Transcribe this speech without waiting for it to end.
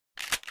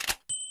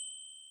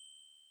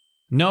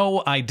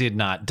No, I did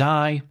not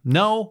die.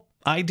 No,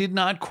 I did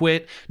not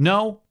quit.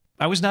 No,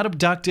 I was not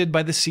abducted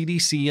by the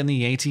CDC and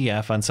the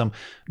ATF on some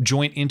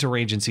joint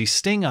interagency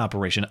sting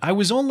operation. I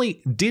was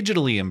only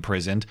digitally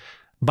imprisoned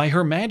by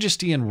Her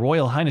Majesty and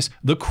Royal Highness,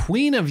 the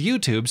Queen of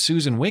YouTube,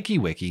 Susan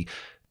WikiWiki.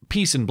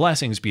 Peace and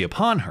blessings be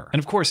upon her. And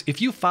of course,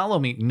 if you follow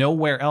me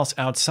nowhere else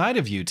outside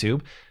of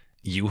YouTube,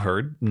 you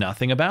heard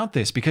nothing about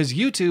this because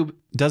YouTube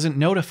doesn't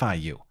notify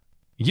you.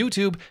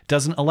 YouTube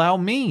doesn't allow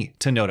me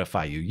to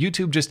notify you.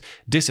 YouTube just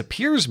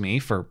disappears me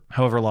for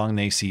however long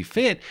they see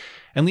fit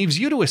and leaves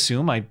you to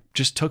assume I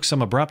just took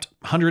some abrupt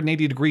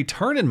 180-degree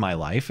turn in my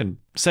life and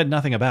said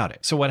nothing about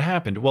it. So what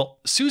happened? Well,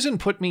 Susan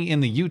put me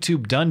in the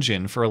YouTube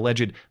dungeon for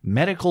alleged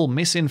medical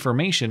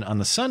misinformation on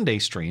the Sunday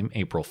stream,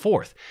 April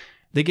 4th.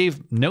 They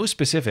gave no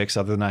specifics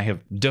other than I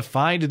have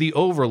defied the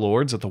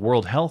overlords at the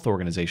World Health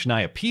Organization.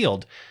 I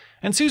appealed,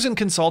 and Susan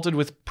consulted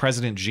with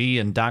President Xi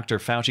and Dr.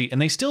 Fauci,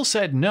 and they still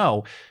said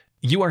no.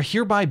 You are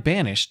hereby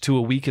banished to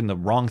a week in the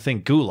wrong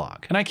thing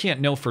gulag. And I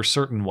can't know for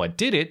certain what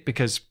did it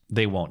because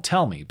they won't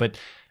tell me. But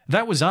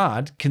that was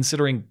odd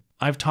considering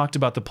I've talked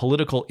about the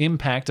political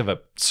impact of a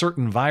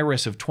certain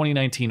virus of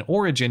 2019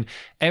 origin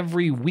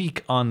every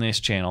week on this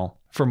channel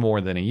for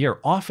more than a year,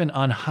 often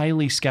on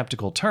highly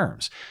skeptical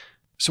terms.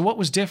 So what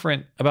was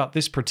different about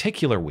this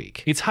particular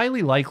week? It's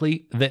highly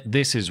likely that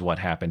this is what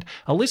happened.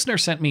 A listener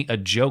sent me a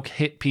joke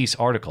hit piece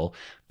article,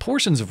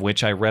 portions of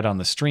which I read on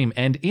the stream,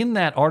 and in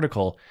that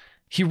article,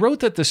 he wrote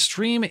that the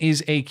stream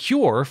is a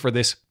cure for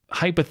this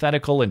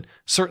hypothetical and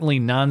certainly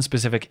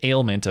non-specific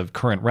ailment of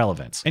current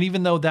relevance. And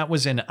even though that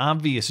was an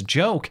obvious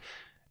joke,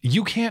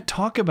 you can't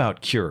talk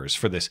about cures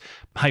for this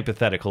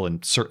hypothetical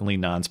and certainly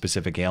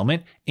non-specific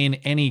ailment in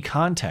any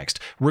context.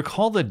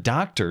 Recall the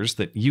doctors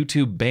that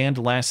YouTube banned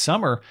last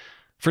summer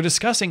for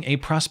discussing a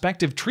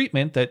prospective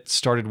treatment that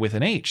started with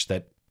an H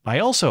that I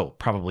also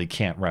probably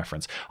can't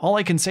reference. All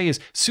I can say is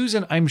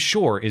Susan, I'm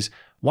sure, is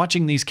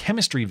watching these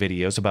chemistry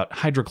videos about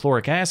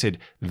hydrochloric acid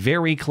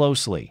very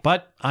closely.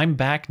 But I'm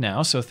back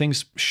now, so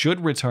things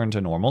should return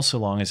to normal so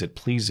long as it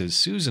pleases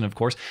Susan, of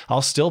course.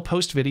 I'll still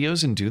post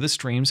videos and do the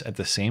streams at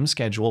the same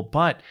schedule,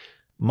 but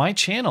my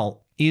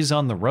channel is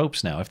on the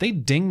ropes now. If they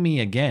ding me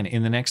again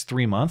in the next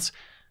 3 months,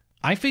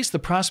 I face the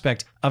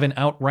prospect of an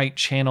outright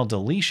channel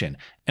deletion.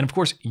 And of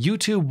course,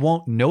 YouTube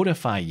won't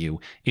notify you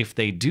if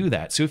they do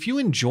that. So if you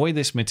enjoy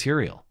this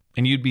material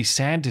and you'd be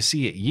sad to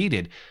see it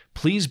yeeted,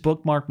 please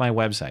bookmark my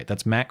website.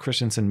 That's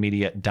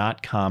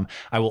mattchristiansenmedia.com.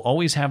 I will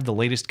always have the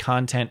latest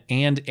content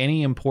and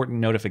any important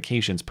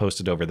notifications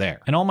posted over there.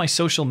 And all my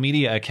social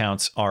media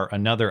accounts are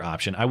another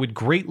option. I would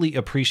greatly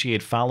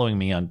appreciate following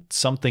me on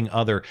something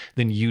other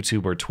than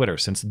YouTube or Twitter,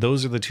 since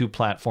those are the two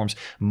platforms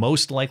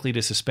most likely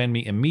to suspend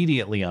me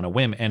immediately on a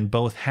whim, and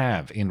both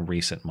have in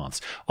recent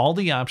months. All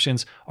the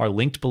options are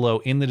linked below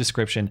in the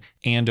description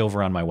and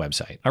over on my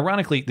website.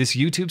 Ironically, this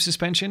YouTube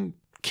suspension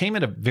came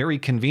at a very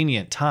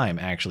convenient time,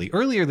 actually.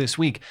 Earlier this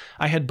week,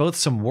 I had both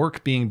some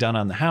work being done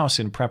on the house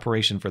in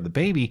preparation for the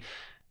baby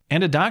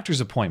and a doctor's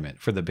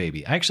appointment for the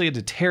baby. I actually had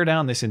to tear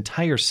down this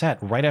entire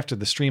set right after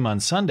the stream on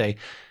Sunday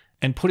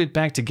and put it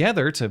back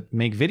together to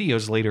make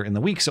videos later in the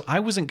week. So I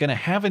wasn't going to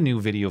have a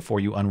new video for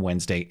you on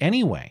Wednesday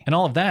anyway. And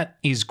all of that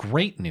is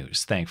great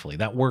news, thankfully.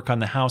 That work on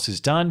the house is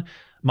done.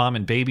 Mom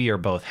and baby are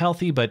both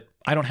healthy, but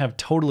I don't have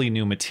totally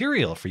new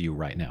material for you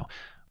right now.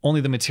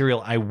 Only the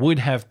material I would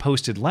have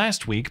posted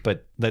last week,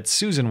 but that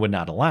Susan would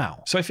not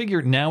allow. So I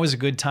figure now is a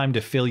good time to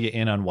fill you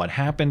in on what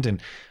happened,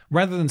 and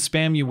rather than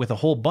spam you with a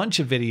whole bunch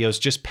of videos,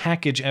 just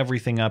package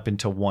everything up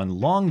into one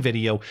long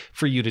video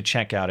for you to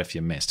check out if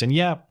you missed. And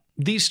yeah,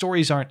 these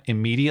stories aren't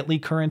immediately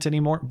current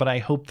anymore, but I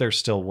hope they're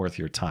still worth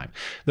your time.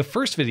 The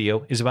first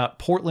video is about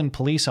Portland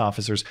police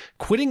officers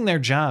quitting their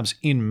jobs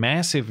in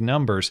massive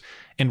numbers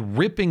and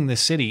ripping the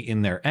city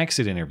in their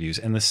exit interviews.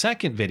 And the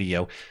second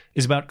video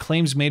is about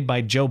claims made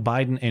by Joe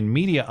Biden and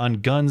media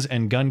on guns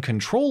and gun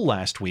control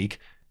last week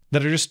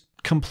that are just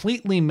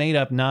completely made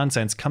up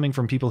nonsense coming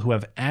from people who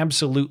have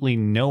absolutely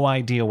no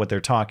idea what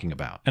they're talking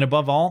about. And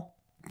above all,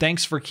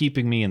 thanks for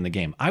keeping me in the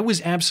game. I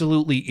was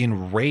absolutely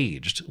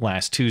enraged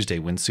last Tuesday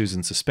when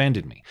Susan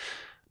suspended me.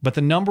 But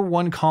the number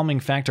one calming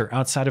factor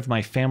outside of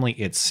my family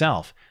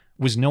itself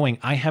was knowing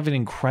I have an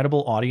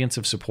incredible audience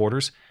of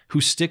supporters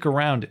who stick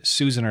around,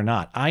 Susan or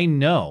not. I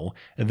know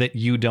that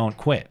you don't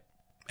quit,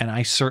 and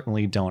I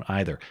certainly don't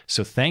either.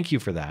 So thank you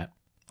for that.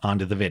 On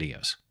to the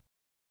videos.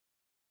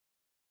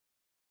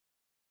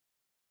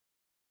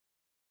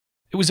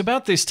 It was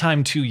about this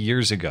time 2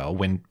 years ago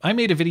when I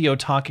made a video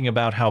talking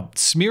about how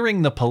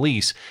smearing the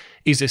police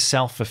is a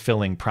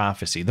self-fulfilling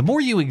prophecy. The more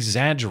you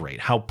exaggerate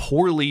how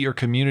poorly your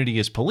community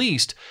is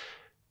policed,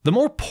 the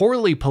more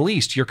poorly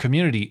policed your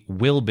community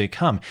will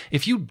become.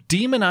 If you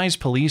demonize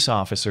police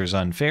officers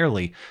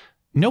unfairly,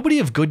 nobody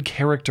of good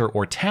character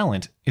or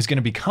talent is going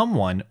to become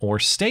one or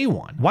stay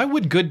one. Why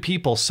would good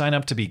people sign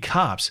up to be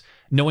cops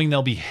knowing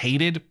they'll be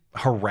hated,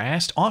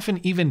 harassed,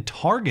 often even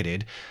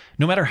targeted,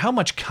 no matter how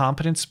much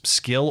competence,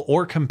 skill,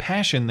 or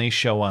compassion they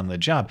show on the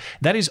job?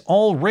 That is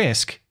all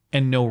risk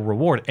and no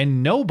reward,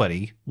 and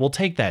nobody will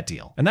take that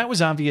deal. And that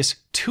was obvious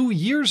 2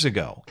 years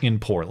ago in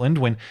Portland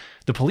when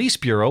the police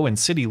bureau and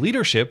city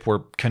leadership were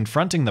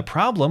confronting the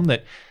problem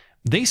that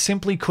they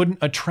simply couldn't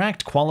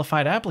attract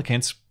qualified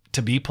applicants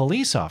to be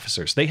police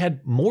officers. They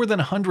had more than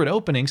 100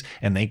 openings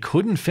and they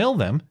couldn't fill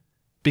them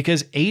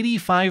because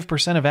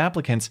 85% of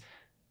applicants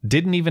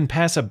didn't even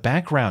pass a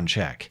background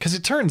check. Because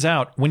it turns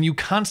out when you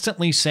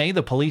constantly say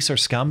the police are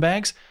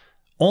scumbags,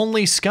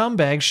 only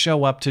scumbags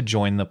show up to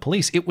join the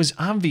police. It was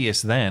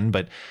obvious then,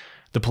 but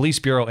the police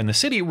bureau and the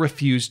city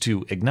refused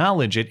to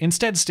acknowledge it,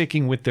 instead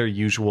sticking with their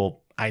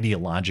usual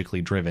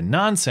ideologically driven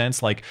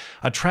nonsense like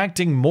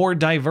attracting more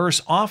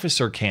diverse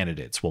officer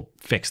candidates will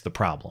fix the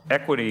problem.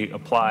 Equity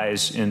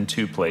applies in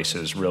two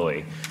places,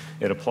 really.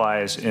 It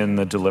applies in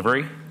the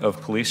delivery of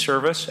police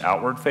service,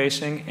 outward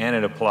facing, and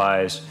it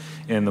applies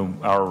in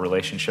our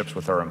relationships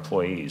with our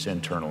employees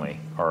internally,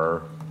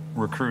 our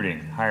recruiting,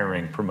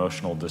 hiring,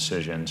 promotional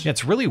decisions. Yeah,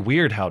 it's really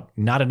weird how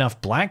not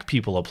enough black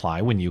people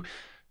apply when you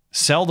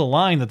sell the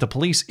line that the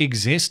police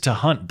exist to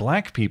hunt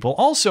black people.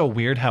 Also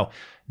weird how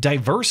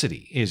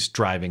diversity is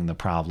driving the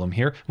problem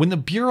here when the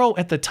bureau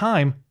at the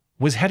time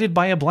was headed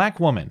by a black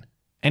woman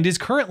and is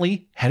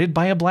currently headed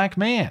by a black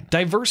man.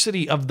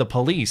 Diversity of the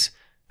police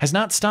has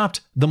not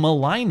stopped the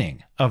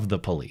maligning of the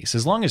police,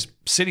 as long as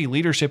city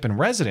leadership and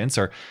residents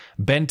are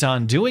bent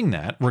on doing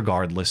that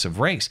regardless of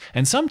race,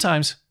 and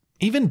sometimes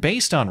even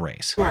based on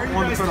race. Why are you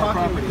guys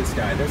talking to this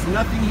guy? There's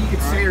nothing he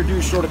could say or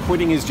do short of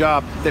quitting his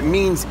job that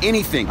means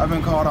anything. I've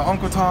been called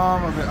Uncle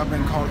Tom, I've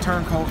been called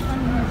Turncoat.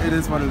 It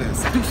is what it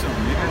is. Do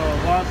something,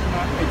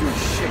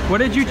 nigga. What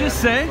did you just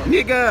say?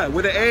 Nigga,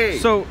 with an A.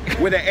 So,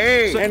 with an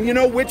A. And you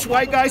know which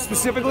white guy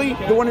specifically?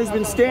 The one who's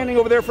been standing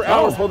over there for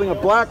hours holding a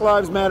Black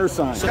Lives Matter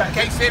sign.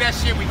 Can't say that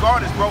shit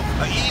regardless, bro.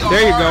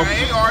 There you go.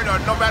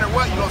 No matter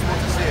what, you don't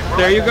supposed to say it, bro.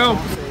 There you go.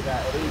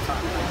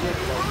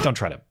 Don't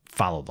try to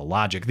follow the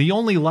logic. The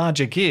only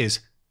logic is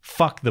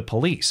fuck the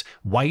police,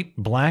 white,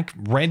 black,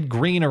 red,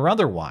 green, or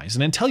otherwise.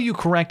 And until you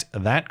correct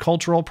that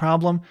cultural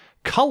problem,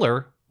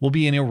 color will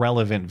be an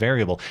irrelevant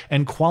variable,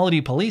 and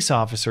quality police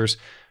officers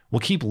will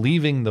keep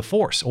leaving the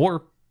force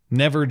or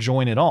never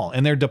join at all.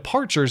 And their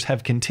departures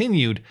have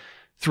continued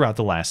throughout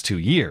the last 2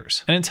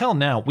 years. And until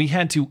now, we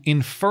had to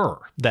infer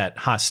that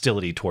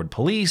hostility toward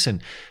police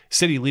and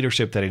city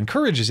leadership that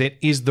encourages it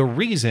is the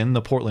reason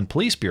the Portland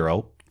Police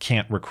Bureau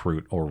can't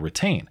recruit or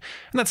retain.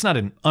 And that's not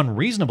an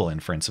unreasonable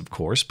inference, of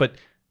course, but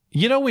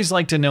you'd always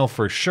like to know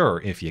for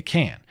sure if you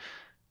can.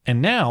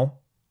 And now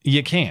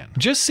you can.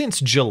 Just since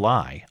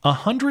July,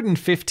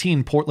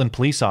 115 Portland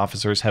police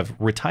officers have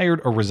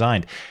retired or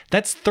resigned.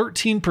 That's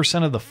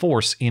 13% of the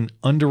force in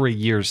under a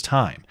year's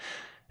time.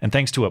 And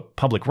thanks to a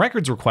public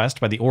records request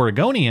by the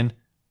Oregonian,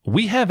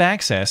 we have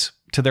access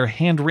to their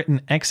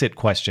handwritten exit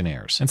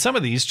questionnaires. And some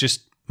of these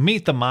just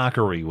meet the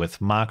mockery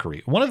with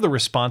mockery. One of the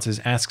responses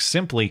asks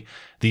simply,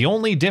 the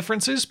only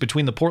differences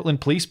between the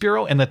Portland Police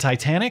Bureau and the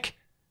Titanic?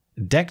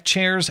 Deck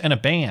chairs and a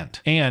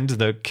band. And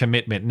the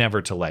commitment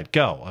never to let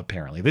go,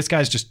 apparently. This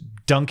guy's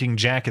just dunking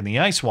Jack in the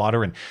ice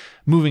water and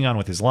moving on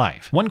with his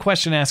life. One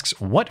question asks,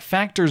 what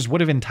factors would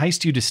have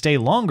enticed you to stay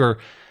longer?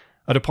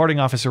 A departing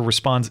officer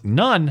responds,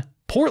 none.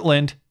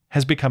 Portland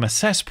has become a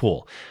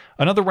cesspool.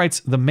 Another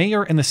writes, the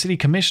mayor and the city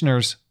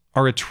commissioners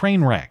are a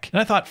train wreck. And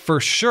I thought for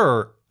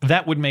sure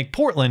that would make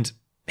Portland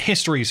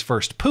history's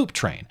first poop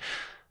train.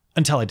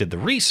 Until I did the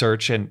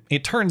research, and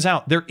it turns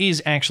out there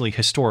is actually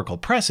historical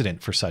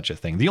precedent for such a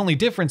thing. The only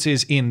difference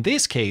is, in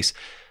this case,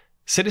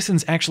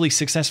 citizens actually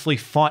successfully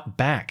fought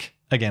back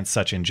against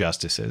such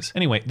injustices.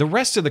 Anyway, the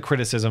rest of the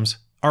criticisms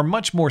are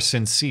much more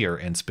sincere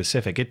and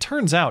specific. It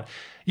turns out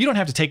you don't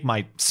have to take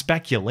my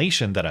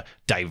speculation that a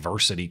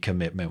diversity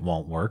commitment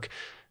won't work.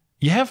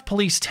 You have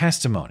police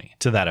testimony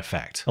to that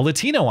effect. A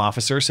Latino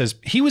officer says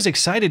he was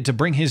excited to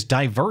bring his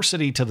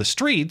diversity to the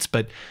streets,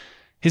 but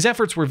his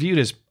efforts were viewed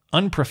as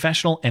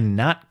unprofessional and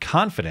not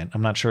confident.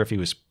 I'm not sure if he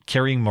was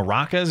carrying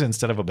maracas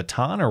instead of a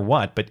baton or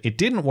what, but it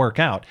didn't work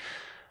out.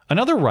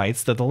 Another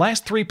writes that the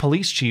last 3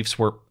 police chiefs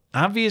were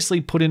obviously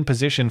put in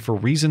position for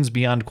reasons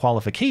beyond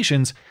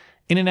qualifications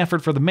in an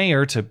effort for the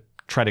mayor to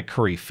try to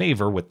curry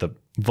favor with the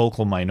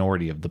vocal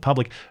minority of the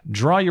public.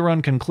 Draw your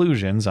own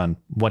conclusions on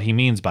what he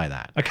means by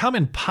that. A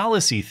common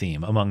policy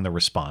theme among the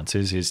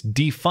responses is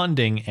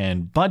defunding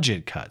and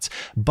budget cuts.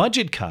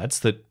 Budget cuts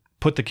that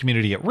put the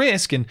community at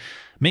risk and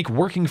make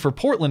working for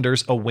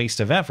Portlanders a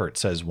waste of effort,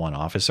 says one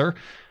officer.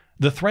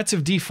 The threats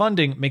of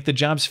defunding make the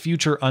job's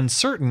future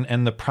uncertain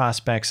and the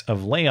prospects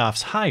of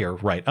layoffs higher,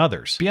 write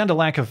others. Beyond a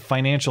lack of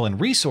financial and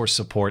resource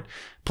support,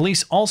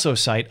 police also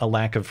cite a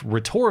lack of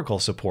rhetorical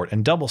support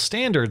and double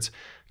standards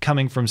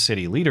coming from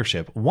city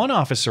leadership. One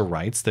officer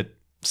writes that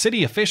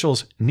city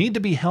officials need to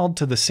be held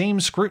to the same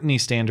scrutiny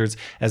standards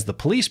as the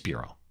police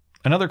bureau.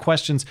 Another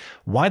questions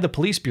why the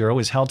police bureau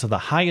is held to the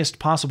highest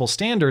possible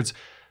standards,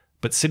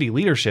 but city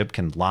leadership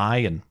can lie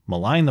and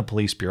malign the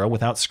police bureau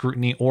without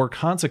scrutiny or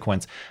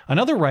consequence.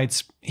 Another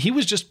writes, he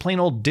was just plain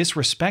old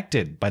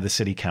disrespected by the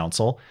city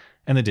council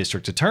and the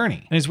district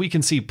attorney. And as we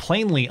can see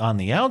plainly on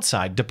the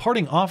outside,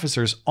 departing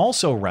officers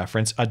also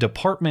reference a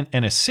department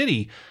and a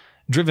city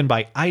driven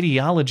by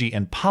ideology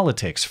and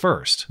politics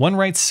first. One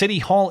writes, City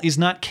Hall is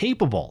not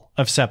capable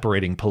of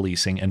separating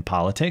policing and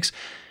politics.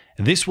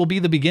 This will be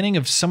the beginning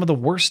of some of the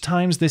worst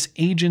times this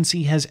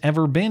agency has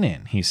ever been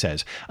in, he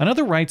says.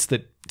 Another writes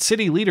that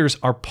city leaders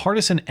are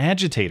partisan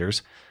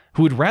agitators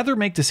who would rather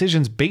make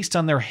decisions based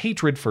on their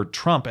hatred for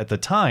Trump at the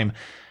time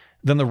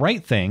than the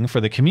right thing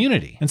for the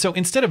community. And so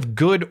instead of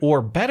good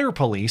or better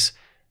police,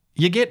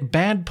 you get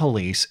bad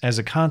police as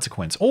a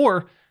consequence,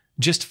 or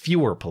just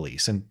fewer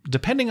police. And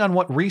depending on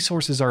what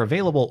resources are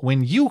available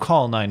when you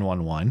call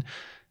 911,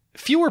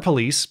 fewer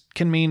police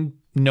can mean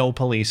no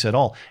police at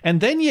all.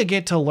 And then you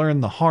get to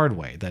learn the hard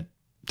way that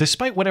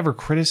despite whatever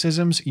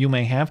criticisms you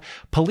may have,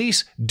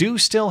 police do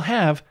still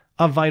have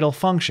a vital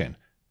function,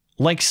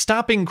 like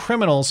stopping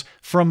criminals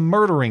from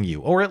murdering you,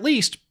 or at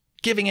least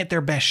giving it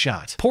their best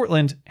shot.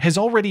 Portland has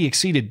already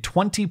exceeded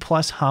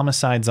 20+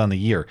 homicides on the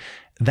year.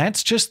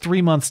 That's just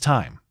 3 months'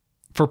 time.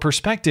 For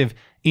perspective,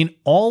 in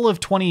all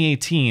of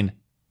 2018,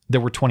 there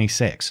were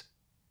 26.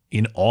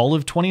 In all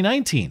of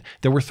 2019,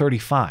 there were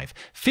 35.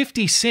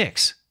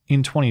 56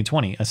 in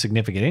 2020, a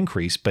significant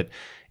increase. But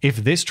if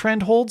this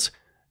trend holds,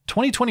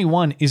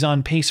 2021 is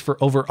on pace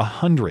for over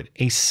 100,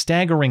 a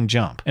staggering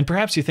jump. And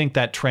perhaps you think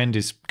that trend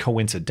is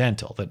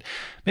coincidental, that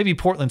maybe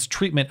Portland's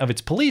treatment of its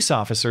police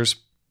officers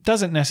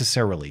doesn't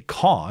necessarily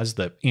cause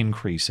the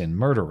increase in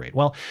murder rate.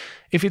 Well,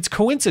 if it's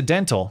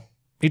coincidental,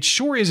 it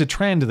sure is a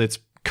trend that's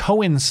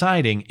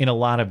coinciding in a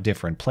lot of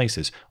different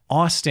places.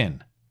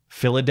 Austin,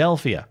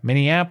 Philadelphia,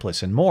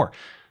 Minneapolis, and more.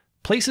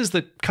 Places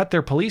that cut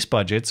their police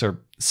budgets are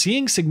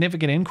seeing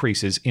significant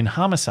increases in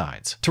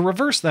homicides. To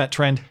reverse that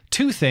trend,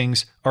 two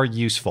things are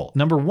useful.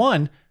 Number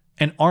one,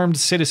 an armed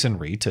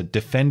citizenry to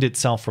defend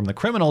itself from the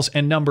criminals,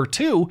 and number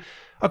two,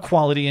 a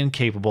quality and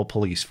capable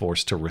police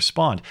force to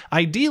respond.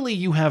 Ideally,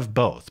 you have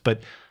both,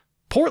 but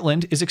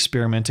Portland is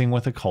experimenting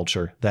with a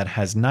culture that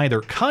has neither.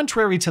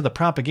 Contrary to the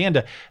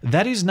propaganda,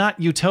 that is not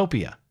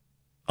utopia.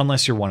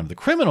 Unless you're one of the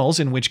criminals,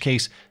 in which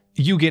case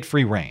you get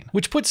free rein,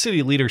 which puts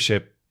city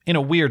leadership in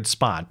a weird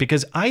spot,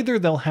 because either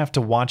they'll have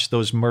to watch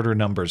those murder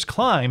numbers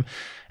climb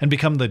and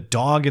become the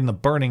dog in the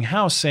burning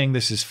house saying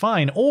this is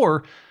fine,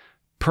 or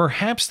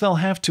perhaps they'll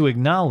have to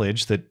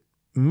acknowledge that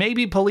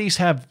maybe police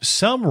have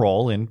some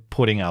role in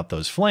putting out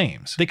those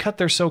flames. They cut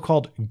their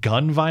so-called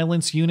gun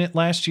violence unit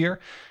last year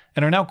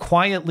and are now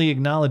quietly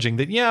acknowledging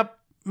that, yeah,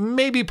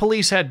 maybe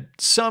police had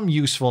some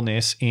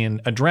usefulness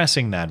in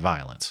addressing that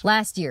violence.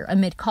 Last year,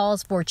 amid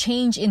calls for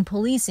change in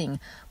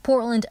policing,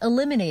 Portland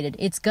eliminated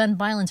its gun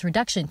violence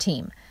reduction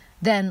team.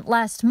 Then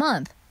last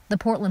month, the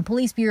Portland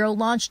Police Bureau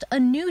launched a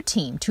new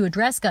team to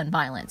address gun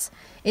violence.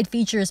 It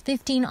features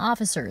 15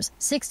 officers,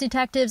 6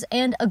 detectives,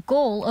 and a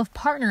goal of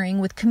partnering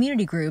with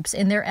community groups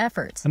in their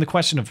efforts. And the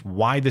question of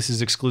why this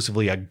is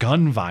exclusively a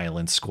gun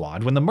violence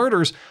squad when the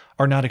murders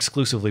are not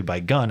exclusively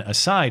by gun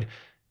aside,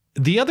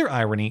 the other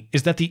irony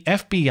is that the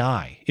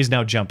FBI is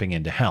now jumping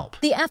in to help.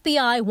 The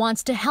FBI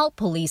wants to help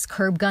police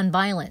curb gun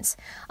violence.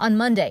 On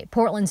Monday,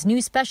 Portland's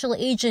new special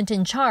agent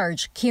in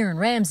charge, Kieran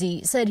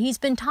Ramsey, said he's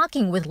been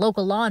talking with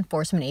local law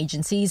enforcement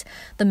agencies,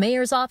 the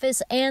mayor's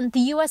office, and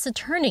the U.S.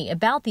 attorney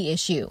about the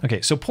issue.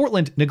 Okay, so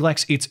Portland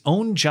neglects its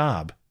own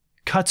job,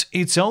 cuts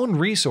its own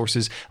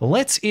resources,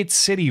 lets its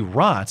city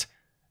rot,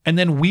 and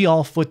then we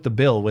all foot the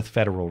bill with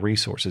federal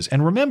resources.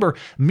 And remember,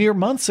 mere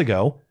months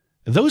ago,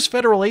 those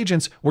federal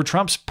agents were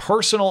Trump's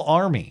personal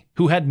army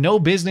who had no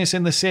business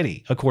in the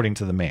city, according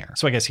to the mayor.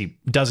 So I guess he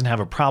doesn't have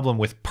a problem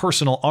with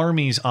personal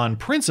armies on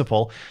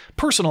principle.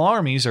 Personal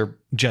armies are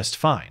just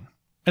fine,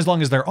 as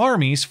long as they're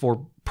armies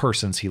for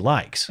persons he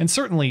likes. And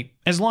certainly,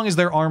 as long as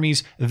they're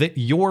armies that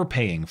you're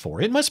paying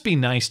for. It must be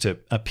nice to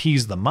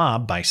appease the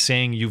mob by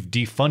saying you've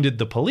defunded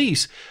the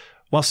police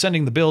while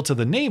sending the bill to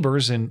the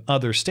neighbors in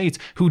other states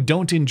who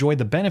don't enjoy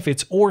the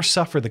benefits or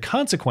suffer the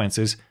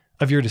consequences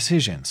of your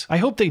decisions. I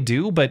hope they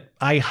do, but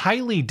I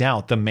highly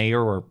doubt the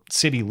mayor or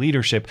city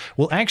leadership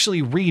will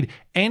actually read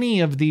any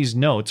of these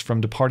notes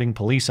from departing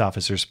police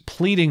officers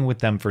pleading with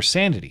them for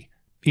sanity,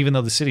 even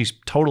though the city's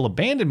total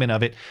abandonment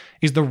of it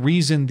is the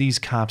reason these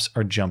cops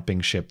are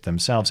jumping ship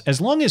themselves.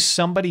 As long as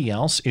somebody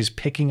else is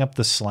picking up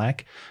the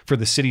slack for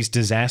the city's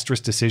disastrous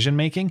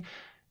decision-making,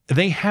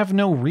 they have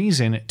no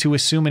reason to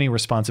assume any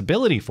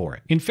responsibility for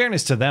it. In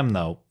fairness to them,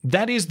 though,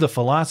 that is the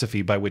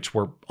philosophy by which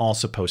we're all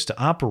supposed to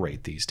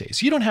operate these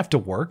days. You don't have to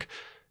work.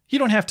 You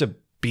don't have to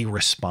be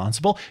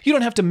responsible. You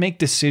don't have to make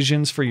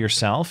decisions for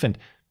yourself and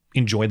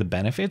enjoy the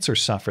benefits or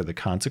suffer the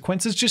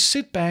consequences. Just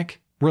sit back,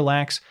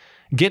 relax,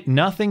 get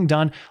nothing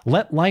done,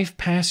 let life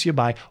pass you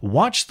by,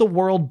 watch the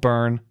world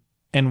burn,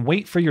 and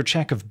wait for your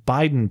check of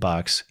Biden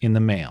bucks in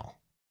the mail.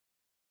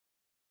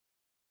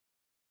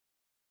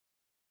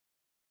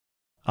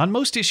 On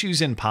most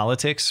issues in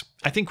politics,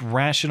 I think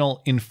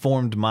rational,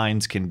 informed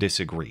minds can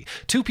disagree.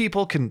 Two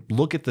people can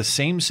look at the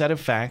same set of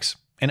facts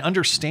and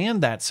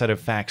understand that set of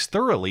facts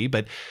thoroughly,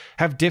 but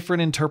have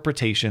different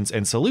interpretations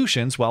and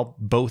solutions while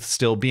both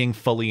still being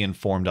fully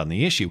informed on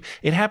the issue.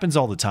 It happens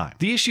all the time.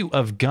 The issue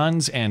of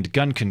guns and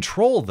gun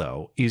control,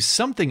 though, is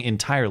something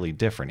entirely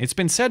different. It's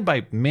been said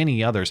by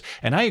many others,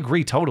 and I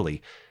agree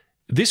totally.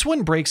 This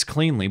one breaks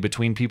cleanly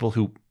between people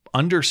who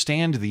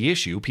understand the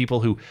issue,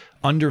 people who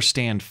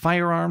understand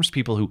firearms,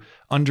 people who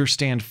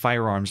understand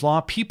firearms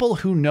law, people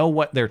who know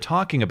what they're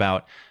talking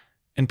about,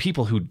 and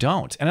people who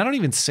don't. And I don't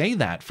even say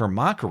that for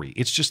mockery.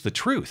 It's just the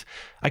truth.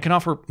 I can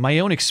offer my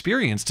own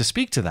experience to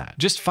speak to that.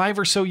 Just 5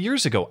 or so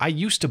years ago, I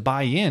used to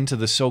buy into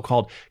the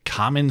so-called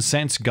common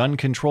sense gun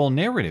control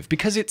narrative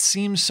because it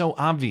seems so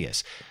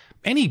obvious.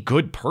 Any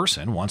good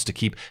person wants to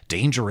keep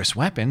dangerous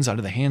weapons out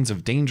of the hands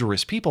of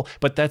dangerous people,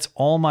 but that's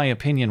all my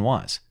opinion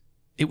was.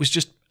 It was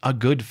just a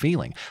good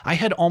feeling. I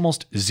had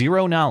almost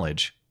zero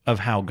knowledge of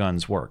how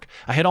guns work.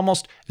 I had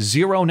almost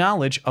zero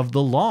knowledge of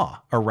the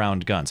law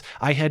around guns.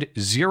 I had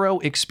zero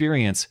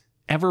experience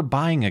ever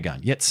buying a gun,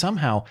 yet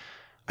somehow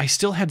I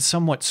still had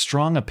somewhat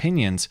strong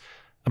opinions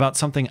about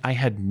something I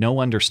had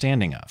no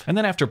understanding of. And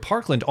then after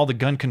Parkland, all the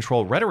gun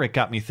control rhetoric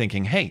got me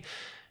thinking, hey,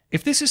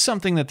 if this is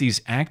something that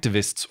these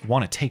activists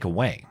want to take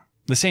away,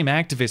 the same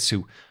activists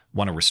who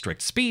want to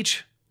restrict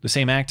speech, the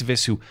same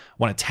activists who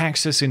want to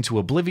tax us into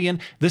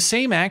oblivion, the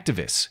same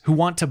activists who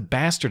want to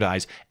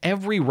bastardize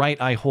every right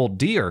I hold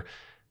dear,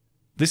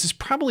 this is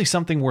probably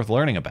something worth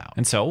learning about.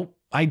 And so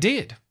I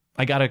did.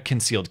 I got a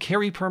concealed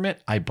carry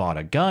permit. I bought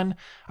a gun.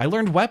 I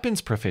learned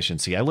weapons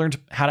proficiency. I learned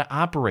how to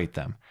operate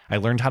them. I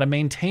learned how to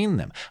maintain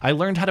them. I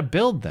learned how to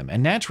build them.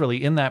 And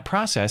naturally, in that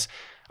process,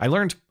 I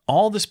learned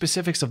all the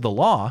specifics of the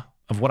law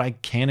of what I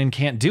can and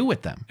can't do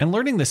with them. And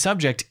learning the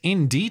subject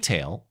in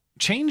detail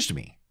changed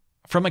me.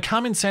 From a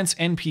common sense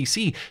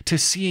NPC to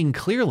seeing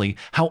clearly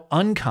how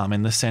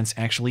uncommon the sense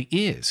actually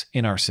is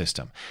in our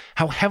system,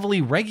 how heavily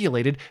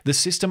regulated the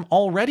system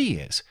already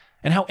is,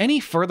 and how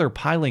any further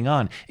piling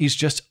on is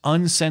just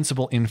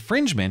unsensible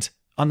infringement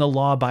on the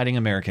law-abiding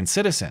American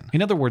citizen.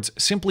 In other words,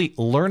 simply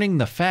learning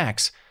the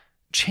facts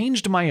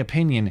changed my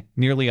opinion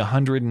nearly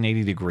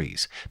 180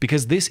 degrees,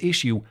 because this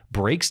issue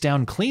breaks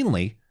down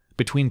cleanly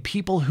between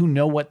people who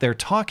know what they're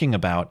talking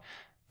about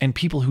and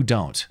people who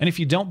don't. And if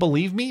you don't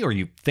believe me or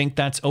you think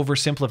that's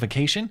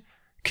oversimplification,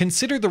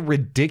 consider the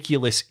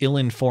ridiculous,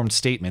 ill-informed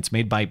statements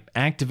made by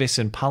activists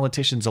and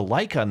politicians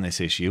alike on this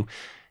issue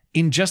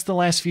in just the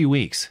last few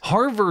weeks.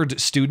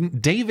 Harvard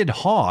student David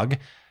Hogg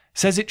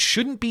says it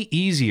shouldn't be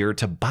easier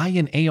to buy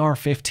an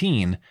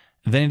AR-15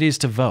 than it is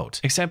to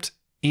vote. Except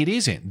it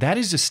isn't. That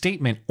is a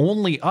statement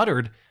only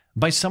uttered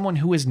by someone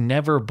who has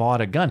never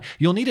bought a gun.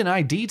 You'll need an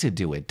ID to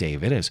do it,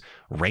 David, as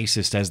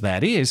racist as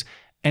that is.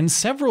 And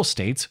several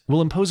states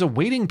will impose a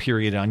waiting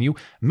period on you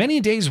many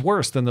days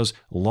worse than those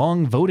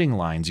long voting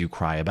lines you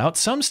cry about.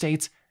 Some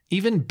states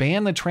even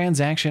ban the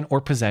transaction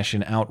or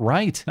possession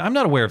outright. Now, I'm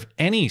not aware of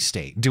any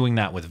state doing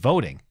that with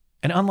voting.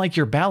 And unlike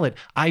your ballot,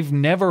 I've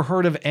never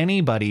heard of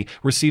anybody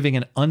receiving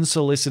an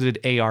unsolicited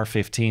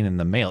AR-15 in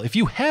the mail. If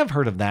you have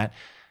heard of that,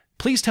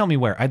 please tell me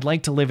where. I'd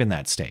like to live in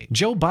that state.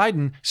 Joe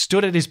Biden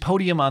stood at his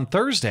podium on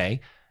Thursday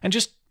and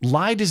just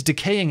lied his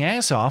decaying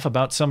ass off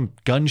about some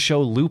gun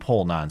show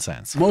loophole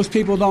nonsense. Most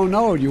people don't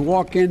know. You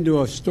walk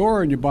into a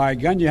store and you buy a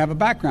gun, you have a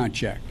background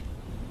check.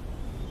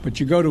 But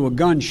you go to a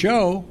gun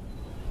show,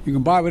 you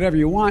can buy whatever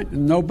you want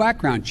and no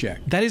background check.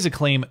 That is a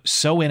claim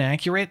so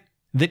inaccurate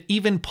that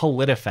even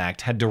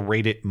PolitiFact had to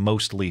rate it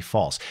mostly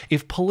false.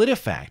 If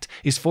PolitiFact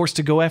is forced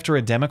to go after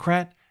a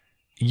Democrat,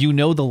 you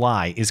know the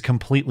lie is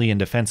completely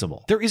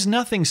indefensible. There is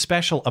nothing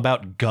special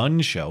about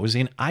gun shows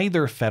in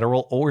either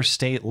federal or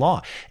state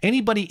law.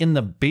 Anybody in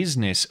the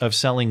business of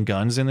selling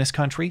guns in this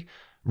country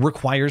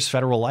requires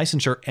federal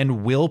licensure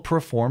and will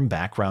perform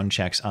background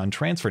checks on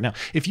transfer. Now,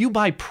 if you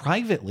buy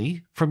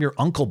privately from your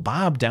Uncle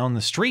Bob down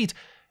the street,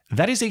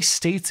 that is a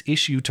state's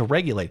issue to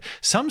regulate.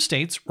 Some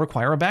states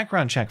require a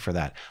background check for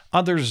that.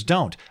 Others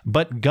don't.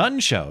 But gun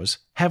shows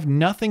have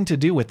nothing to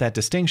do with that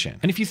distinction.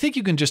 And if you think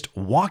you can just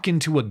walk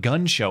into a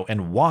gun show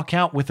and walk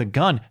out with a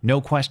gun,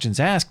 no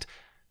questions asked,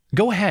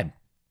 go ahead.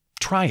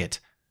 Try it.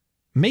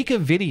 Make a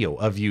video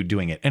of you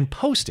doing it and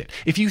post it.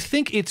 If you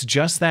think it's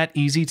just that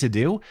easy to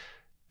do,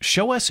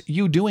 show us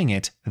you doing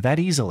it that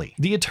easily.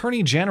 The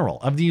Attorney General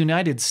of the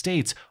United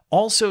States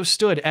also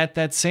stood at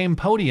that same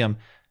podium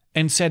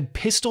and said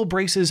pistol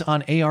braces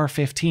on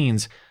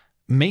AR-15s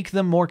make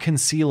them more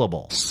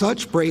concealable.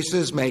 Such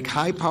braces make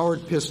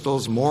high-powered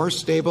pistols more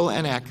stable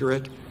and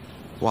accurate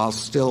while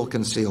still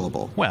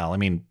concealable. Well, I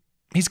mean,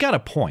 he's got a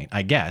point,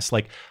 I guess.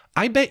 Like,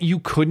 I bet you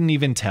couldn't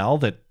even tell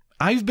that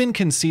I've been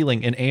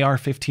concealing an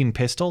AR-15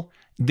 pistol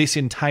this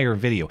entire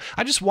video.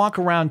 I just walk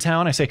around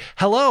town, I say,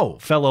 hello,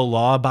 fellow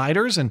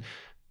law-abiders, and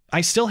I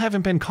still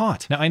haven't been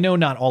caught. Now, I know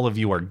not all of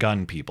you are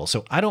gun people,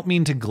 so I don't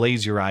mean to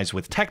glaze your eyes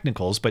with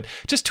technicals, but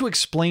just to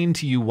explain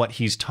to you what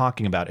he's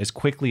talking about as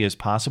quickly as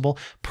possible,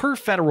 per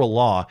federal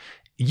law,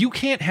 you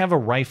can't have a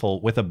rifle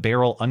with a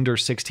barrel under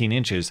 16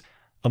 inches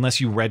unless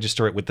you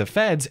register it with the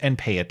feds and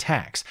pay a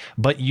tax.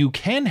 But you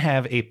can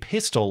have a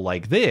pistol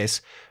like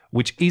this,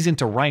 which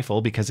isn't a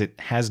rifle because it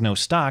has no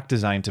stock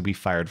designed to be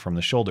fired from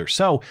the shoulder.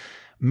 So,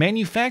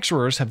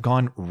 manufacturers have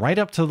gone right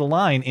up to the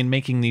line in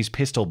making these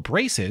pistol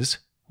braces,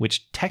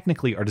 which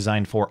technically are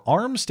designed for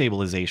arm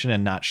stabilization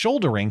and not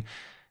shouldering,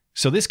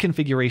 So this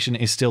configuration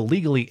is still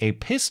legally a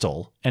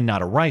pistol and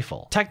not a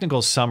rifle.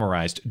 Technicals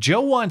summarized,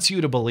 Joe wants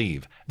you to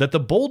believe that the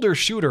Boulder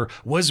shooter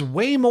was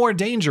way more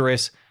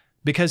dangerous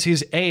because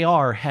his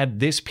AR had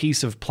this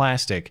piece of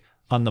plastic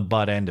on the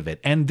butt end of it.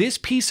 And this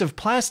piece of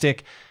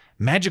plastic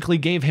magically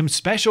gave him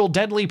special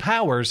deadly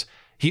powers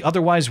he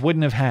otherwise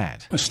wouldn't have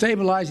had. A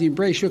stabilizing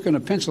brace hook and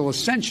a pencil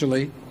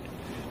essentially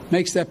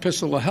makes that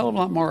pistol a hell of a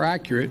lot more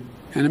accurate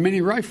than a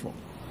mini rifle.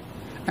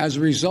 As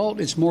a result,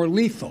 it's more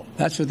lethal.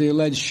 That's what the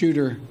alleged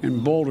shooter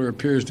in Boulder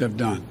appears to have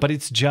done. But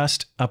it's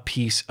just a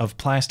piece of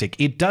plastic.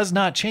 It does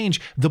not change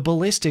the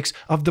ballistics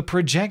of the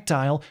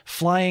projectile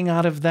flying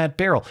out of that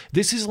barrel.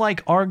 This is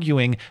like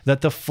arguing that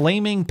the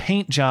flaming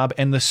paint job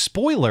and the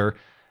spoiler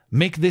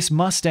make this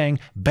Mustang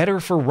better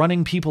for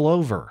running people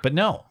over. But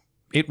no,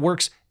 it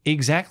works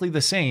exactly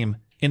the same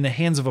in the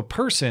hands of a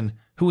person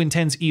who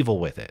intends evil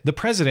with it. The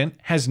president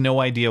has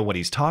no idea what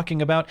he's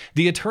talking about.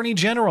 The attorney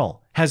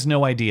general has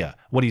no idea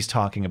what he's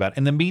talking about.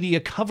 And the media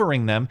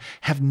covering them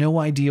have no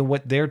idea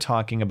what they're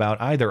talking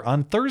about either.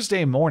 On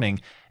Thursday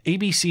morning,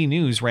 ABC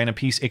News ran a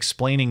piece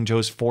explaining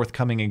Joe's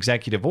forthcoming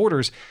executive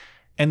orders,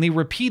 and they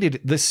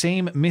repeated the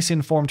same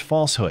misinformed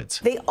falsehoods.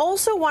 They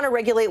also want to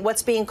regulate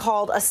what's being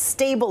called a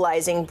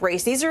stabilizing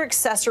brace. These are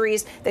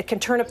accessories that can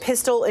turn a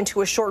pistol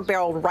into a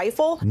short-barreled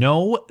rifle.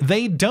 No,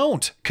 they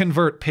don't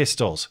convert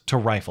pistols to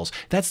rifles.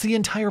 That's the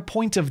entire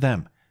point of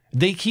them.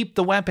 They keep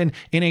the weapon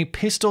in a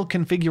pistol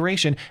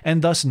configuration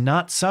and thus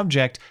not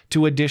subject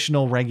to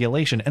additional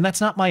regulation. And that's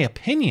not my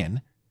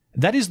opinion.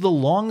 That is the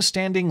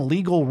long-standing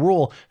legal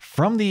rule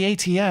from the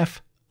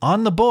ATF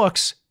on the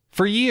books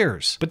for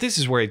years. But this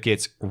is where it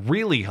gets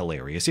really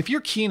hilarious. If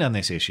you're keen on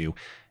this issue,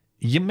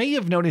 you may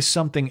have noticed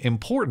something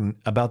important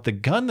about the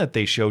gun that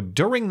they showed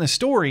during the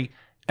story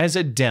as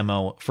a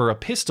demo for a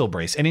pistol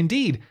brace. And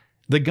indeed,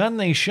 the gun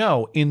they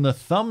show in the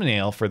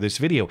thumbnail for this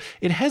video,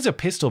 it has a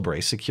pistol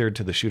brace secured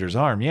to the shooter's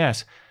arm,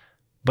 yes,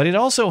 but it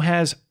also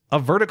has a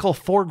vertical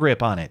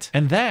foregrip on it.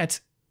 And that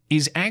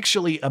is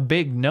actually a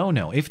big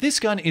no-no. If this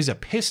gun is a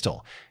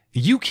pistol,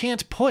 you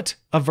can't put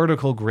a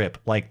vertical grip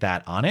like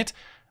that on it.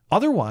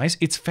 Otherwise,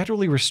 it's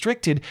federally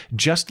restricted,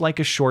 just like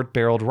a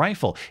short-barreled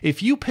rifle.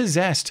 If you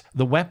possessed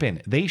the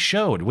weapon they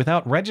showed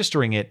without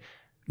registering it,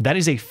 that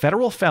is a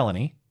federal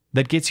felony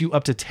that gets you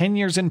up to 10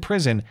 years in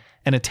prison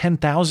and a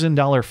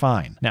 $10,000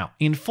 fine. Now,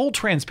 in full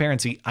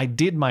transparency, I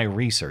did my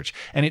research,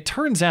 and it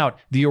turns out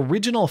the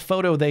original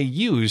photo they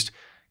used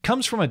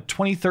comes from a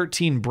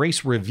 2013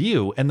 Brace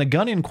review, and the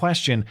gun in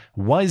question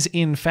was,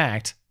 in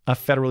fact, a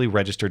federally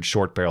registered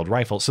short-barreled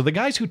rifle. So the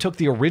guys who took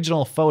the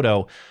original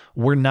photo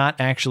were not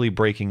actually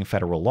breaking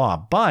federal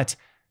law, but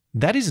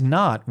that is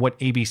not what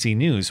ABC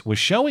News was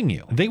showing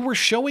you. They were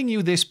showing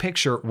you this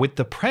picture with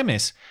the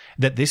premise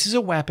that this is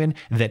a weapon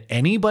that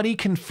anybody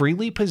can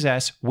freely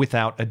possess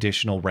without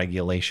additional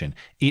regulation.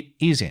 It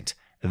isn't.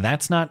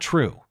 That's not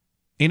true.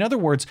 In other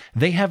words,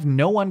 they have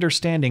no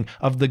understanding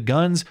of the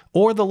guns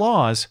or the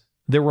laws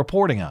they're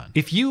reporting on.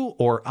 If you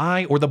or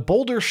I or the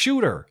Boulder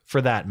shooter,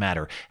 for that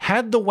matter,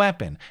 had the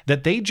weapon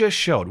that they just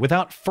showed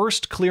without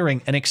first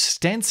clearing an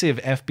extensive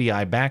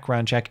FBI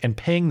background check and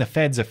paying the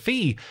feds a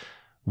fee,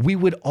 we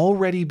would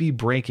already be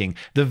breaking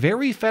the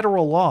very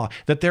federal law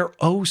that they're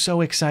oh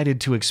so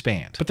excited to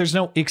expand. But there's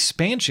no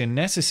expansion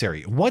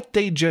necessary. What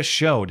they just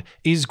showed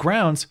is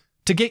grounds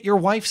to get your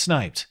wife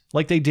sniped,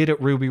 like they did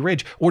at Ruby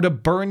Ridge, or to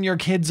burn your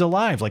kids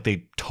alive, like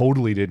they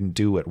totally didn't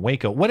do at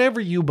Waco. Whatever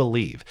you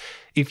believe,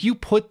 if you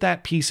put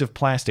that piece of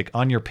plastic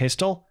on your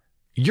pistol,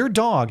 your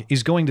dog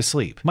is going to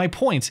sleep. My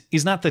point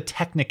is not the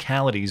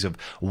technicalities of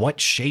what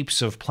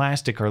shapes of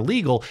plastic are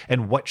legal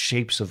and what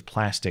shapes of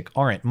plastic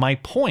aren't. My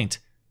point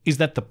is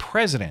that the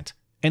president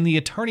and the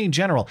attorney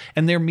general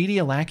and their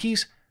media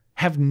lackeys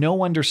have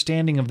no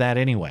understanding of that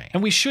anyway.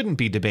 And we shouldn't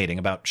be debating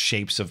about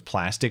shapes of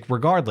plastic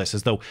regardless,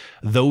 as though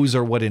those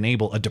are what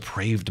enable a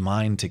depraved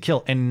mind to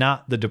kill and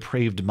not the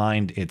depraved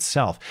mind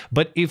itself.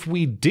 But if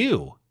we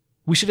do,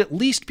 we should at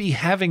least be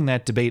having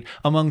that debate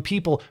among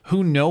people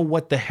who know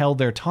what the hell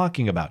they're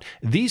talking about.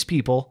 These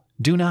people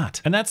do not.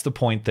 And that's the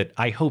point that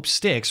I hope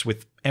sticks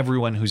with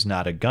everyone who's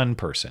not a gun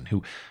person,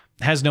 who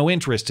has no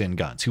interest in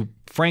guns, who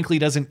frankly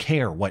doesn't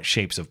care what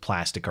shapes of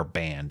plastic are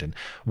banned and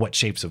what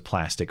shapes of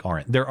plastic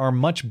aren't. There are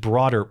much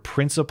broader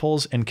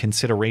principles and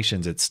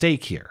considerations at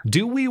stake here.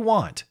 Do we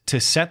want to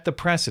set the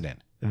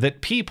precedent that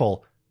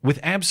people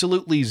with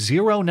absolutely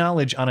zero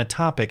knowledge on a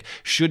topic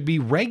should be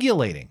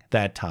regulating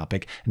that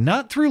topic,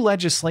 not through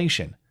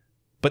legislation,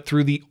 but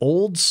through the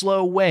old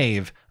slow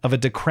wave of a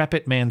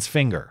decrepit man's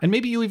finger? And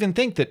maybe you even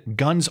think that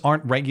guns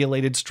aren't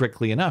regulated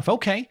strictly enough.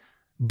 Okay,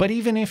 but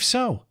even if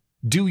so,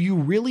 do you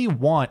really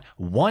want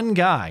one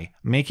guy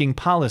making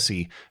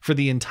policy for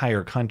the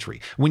entire country?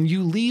 When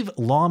you leave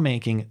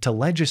lawmaking to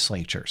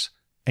legislatures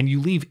and you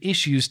leave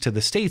issues to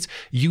the states,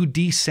 you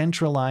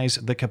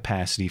decentralize the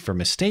capacity for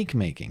mistake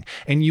making,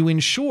 and you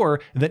ensure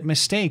that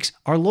mistakes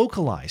are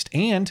localized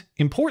and,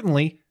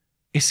 importantly,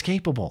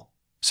 escapable,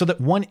 so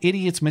that one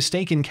idiot's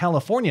mistake in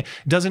California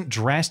doesn't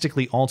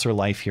drastically alter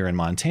life here in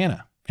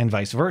Montana. and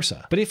vice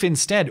versa. But if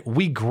instead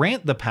we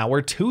grant the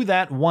power to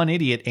that one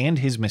idiot and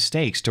his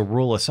mistakes to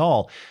rule us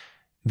all,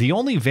 the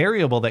only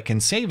variable that can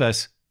save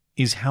us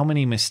is how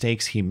many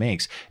mistakes he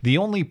makes. The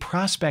only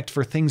prospect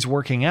for things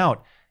working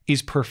out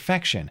is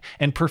perfection.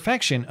 And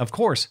perfection, of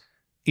course,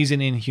 is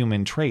an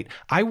inhuman trait.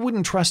 I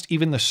wouldn't trust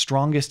even the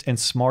strongest and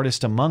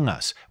smartest among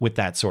us with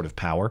that sort of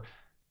power.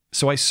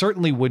 So I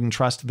certainly wouldn't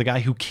trust the guy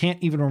who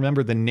can't even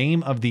remember the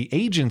name of the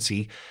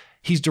agency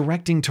he's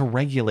directing to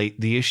regulate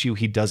the issue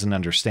he doesn't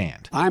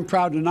understand. I'm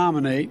proud to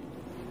nominate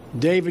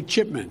David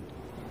Chipman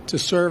to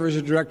serve as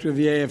the director of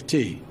the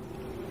AFT.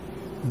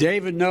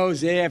 David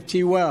knows the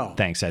AFT well.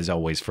 Thanks as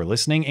always for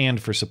listening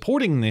and for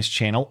supporting this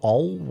channel.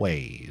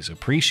 Always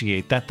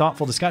appreciate that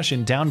thoughtful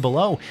discussion down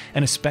below,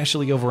 and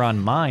especially over on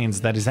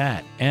Minds, that is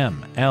at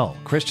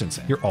ML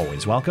Christiansen. You're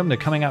always welcome to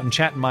coming out and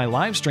chat in my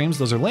live streams.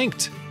 Those are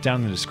linked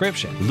down in the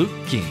description.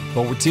 Looking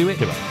forward to it.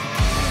 Goodbye.